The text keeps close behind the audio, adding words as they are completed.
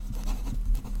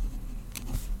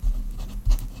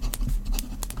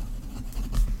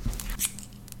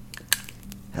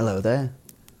Hello there.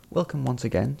 Welcome once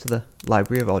again to the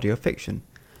Library of Audio Fiction,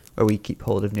 where we keep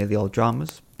hold of nearly all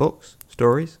dramas, books,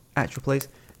 stories, actual plays,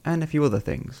 and a few other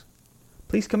things.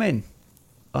 Please come in,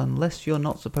 unless you're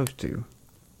not supposed to.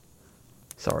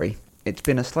 Sorry, it's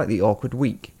been a slightly awkward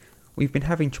week. We've been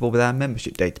having trouble with our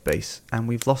membership database, and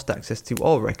we've lost access to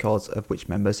all records of which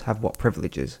members have what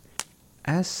privileges.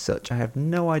 As such, I have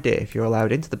no idea if you're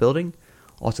allowed into the building,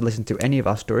 or to listen to any of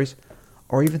our stories,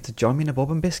 or even to join me in a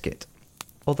bob and biscuit.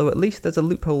 Although at least there's a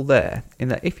loophole there, in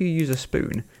that if you use a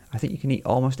spoon, I think you can eat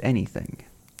almost anything.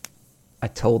 I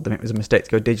told them it was a mistake to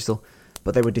go digital,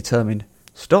 but they were determined.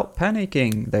 Stop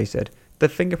panicking, they said. The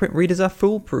fingerprint readers are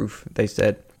foolproof, they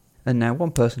said. And now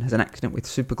one person has an accident with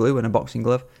super glue and a boxing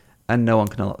glove, and no one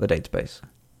can unlock the database.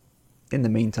 In the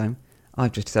meantime,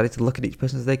 I've just decided to look at each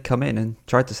person as they come in and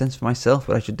tried to sense for myself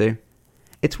what I should do.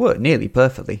 It's worked nearly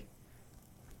perfectly.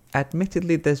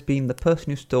 Admittedly, there's been the person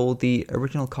who stole the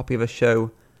original copy of a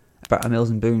show about a Mills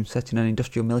and Boon set in an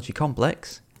industrial military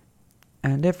complex,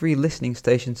 and every listening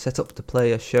station set up to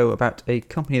play a show about a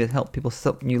company that helped people set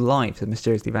up new lives that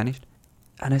mysteriously vanished.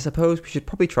 And I suppose we should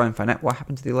probably try and find out what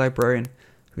happened to the librarian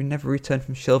who never returned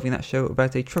from shelving that show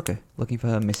about a trucker looking for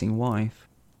her missing wife.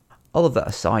 All of that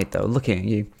aside though, looking at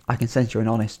you, I can sense you're an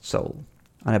honest soul,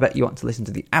 and I bet you want to listen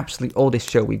to the absolute oldest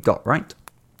show we've got, right?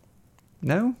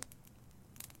 No?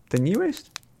 The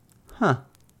newest? Huh.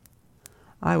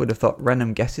 I would have thought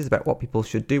random guesses about what people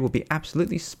should do would be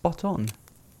absolutely spot on.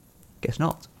 Guess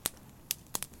not.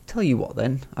 Tell you what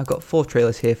then, I've got 4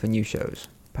 trailers here for new shows.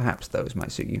 Perhaps those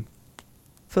might suit you.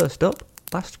 First up,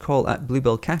 Last Call at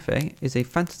Bluebell Cafe is a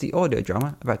fantasy audio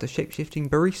drama about a shape-shifting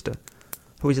barista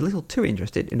who is a little too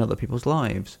interested in other people's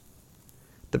lives.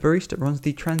 The barista runs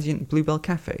the transient Bluebell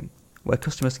Cafe, where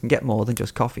customers can get more than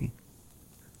just coffee.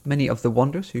 Many of the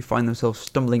wanderers who find themselves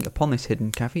stumbling upon this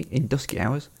hidden cafe in dusky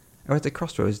hours are at a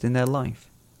crossroads in their life.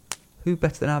 Who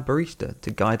better than our barista to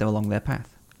guide them along their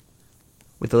path?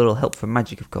 With a little help from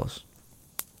magic, of course.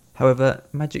 However,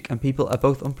 magic and people are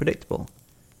both unpredictable.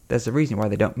 There's a reason why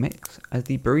they don't mix, as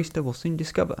the barista will soon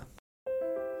discover.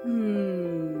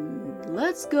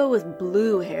 Let's go with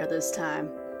blue hair this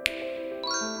time.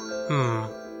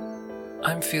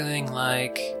 I'm feeling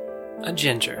like a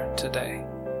ginger today.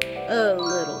 A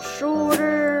little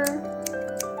shorter.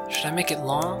 Should I make it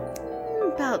long?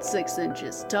 About 6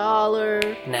 inches taller.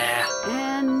 Nah.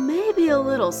 And maybe a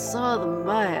little southern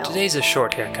belle. Today's a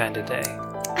short hair kind of day.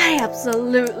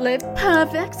 Absolutely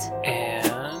perfect.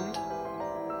 And...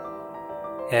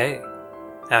 hey,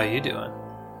 how you doing?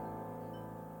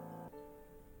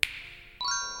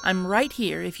 I'm right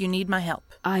here if you need my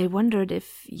help. I wondered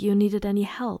if you needed any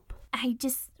help. I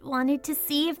just wanted to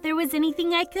see if there was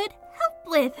anything I could help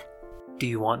with. Do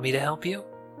you want me to help you?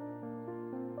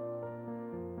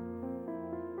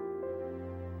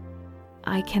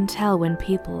 I can tell when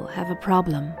people have a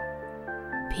problem.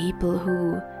 People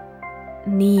who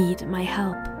need my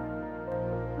help.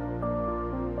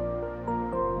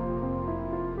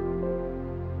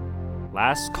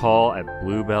 Last Call at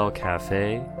Bluebell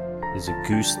Cafe is a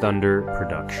Goose Thunder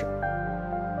production.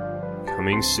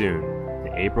 Coming soon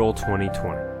in April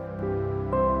 2020.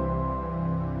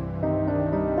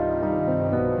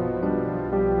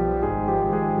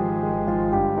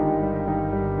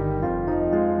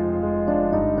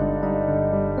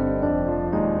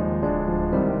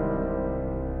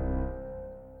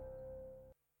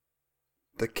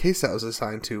 The case I was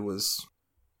assigned to was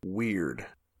weird,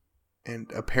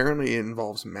 and apparently it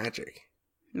involves magic.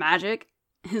 Magic?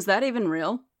 Is that even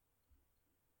real?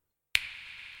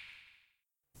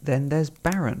 Then there's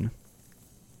Baron.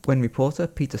 When reporter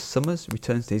Peter Summers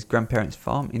returns to his grandparents'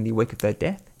 farm in the wake of their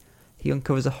death, he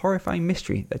uncovers a horrifying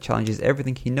mystery that challenges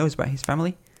everything he knows about his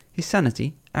family, his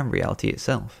sanity, and reality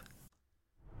itself.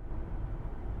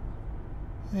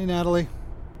 Hey, Natalie.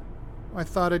 I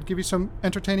thought I'd give you some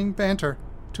entertaining banter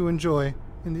to enjoy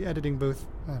in the editing booth.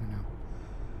 I don't know.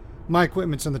 My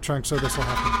equipment's in the trunk, so this'll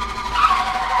happen.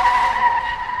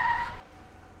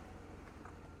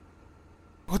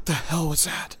 What the hell was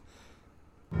that?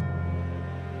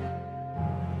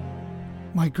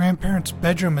 My grandparents'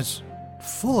 bedroom is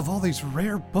full of all these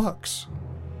rare books.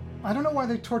 I don't know why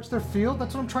they torched their field.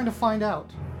 That's what I'm trying to find out.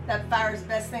 That fire's the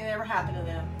best thing that ever happened to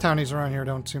them. Townies around here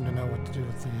don't seem to know what to do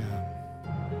with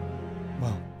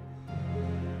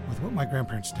with what my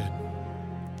grandparents did.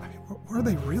 I mean, were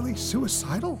they really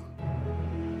suicidal?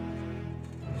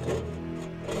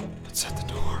 It's at the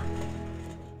door.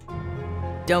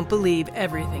 Don't believe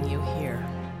everything you hear.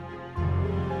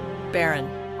 Baron,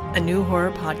 a new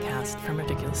horror podcast from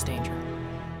Ridiculous Danger.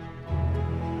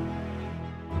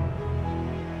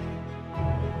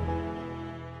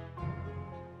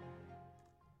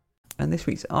 and this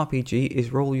week's RPG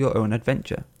is Roll Your Own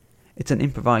Adventure. It's an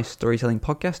improvised storytelling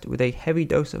podcast with a heavy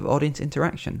dose of audience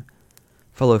interaction.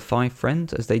 Follow 5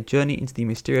 friends as they journey into the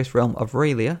mysterious realm of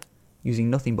Raylia, using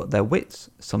nothing but their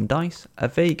wits, some dice, a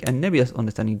vague and nebulous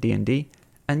understanding D&D,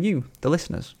 and you, the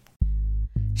listeners.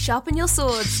 Sharpen your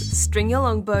swords, string your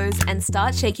longbows, and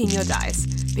start shaking your dice,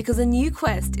 because a new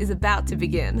quest is about to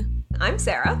begin. I'm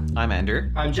Sarah. I'm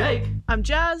Andrew. I'm Jake. I'm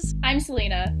Jazz. I'm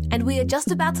Selena. And we are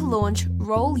just about to launch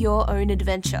Roll Your Own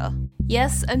Adventure.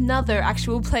 Yes, another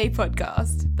actual play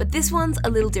podcast. But this one's a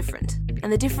little different,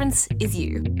 and the difference is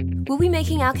you. We'll be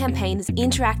making our campaign as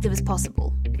interactive as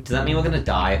possible. Does that mean we're going to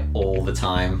die all the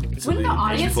time? Wouldn't the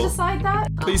audience decide that?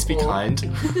 Please be kind.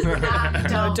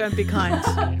 No, don't be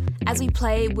kind. As we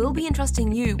play, we'll be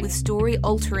entrusting you with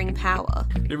story-altering power.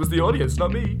 It was the audience,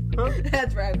 not me. Huh?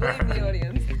 That's right, blame the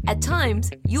audience. At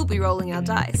times, you'll be rolling our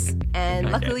dice.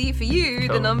 And luckily for you,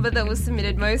 the number that was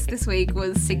submitted most this week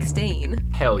was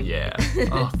 16. Hell yeah.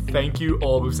 Oh, thank you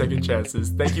all with second chances.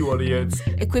 Thank you, audience.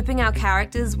 Equipping our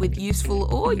characters with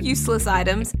useful or useless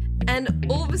items, and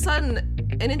all of a sudden,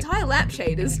 an entire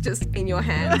lampshade is just in your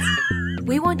hands.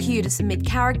 We want you to submit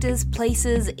characters,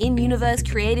 places, in-universe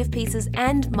creative pieces,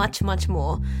 and much, much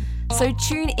more. So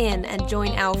tune in and join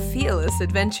our fearless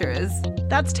adventurers.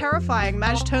 That's terrifying.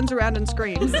 Madge turns around and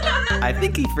screams. I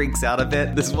think he freaks out a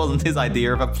bit. This wasn't his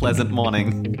idea of a pleasant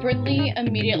morning. Brindley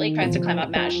immediately tries to climb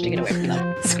up Madge to get away from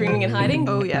them. Screaming and hiding?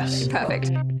 Oh, yes.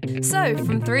 Perfect. So,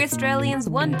 from 3 Australians,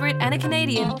 1 Brit and a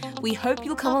Canadian, we hope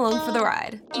you'll come along for the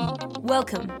ride.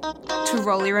 Welcome to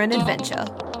Roll Your Own Adventure.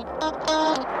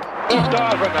 Lift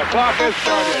off and the clock has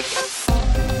started.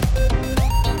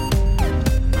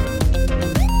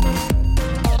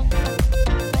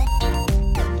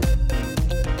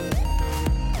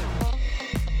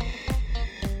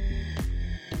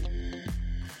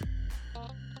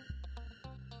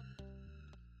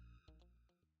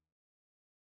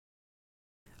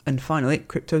 And finally,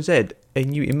 Crypto Z, a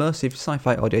new immersive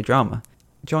sci-fi audio drama.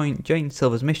 Join Jane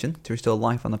Silver's mission to restore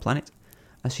life on the planet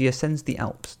as she ascends the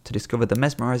Alps to discover the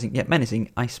mesmerising yet menacing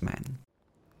Iceman.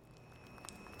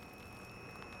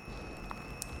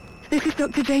 This is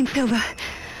Dr. Jane Silver,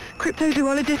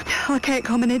 cryptozoologist, archaic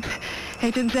hominids,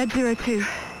 Agent Z02.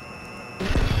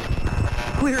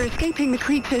 We're escaping the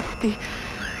creatures,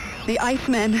 the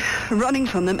Iceman, running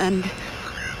from them, and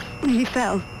he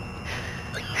fell.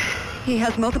 He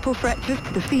has multiple fractures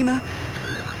to the femur,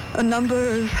 a number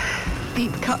of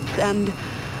deep cuts, and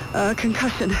a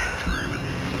concussion.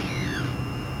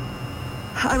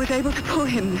 I was able to pull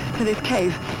him to this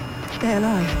cave, stay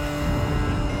alive.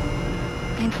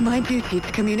 It's my duty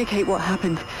to communicate what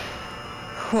happened,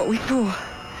 what we saw.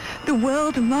 The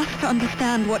world must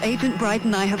understand what Agent Bright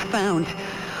and I have found.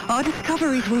 Our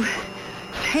discoveries will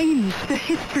change the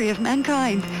history of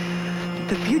mankind.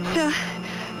 The future,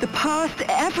 the past,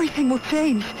 everything will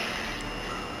change.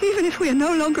 Even if we are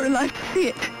no longer alive to see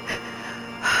it.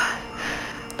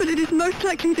 But it is most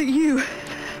likely that you,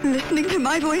 listening to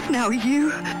my voice now, you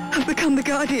have become the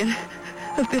guardian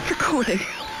of this recording.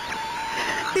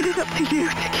 It is up to you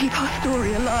to keep our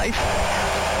story alive.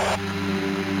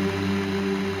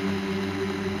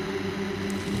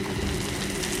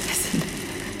 Listen,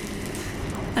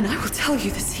 and I will tell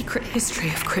you the secret history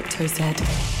of Crypto Z.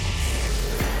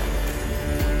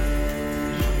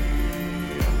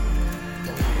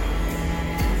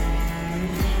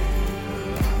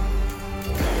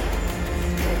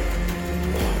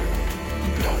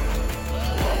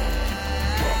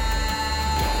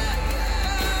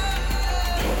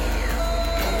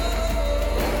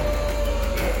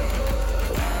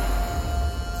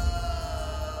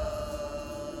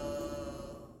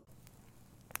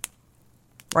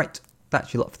 Right,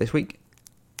 that's your lot for this week.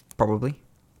 Probably.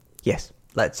 Yes,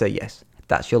 let's say yes.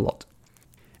 That's your lot.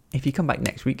 If you come back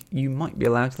next week, you might be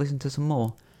allowed to listen to some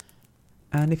more.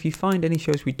 And if you find any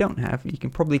shows we don't have, you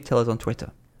can probably tell us on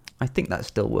Twitter. I think that's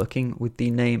still working with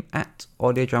the name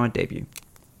 @AudioDramaDebut.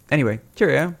 Anyway,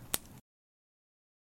 cheerio.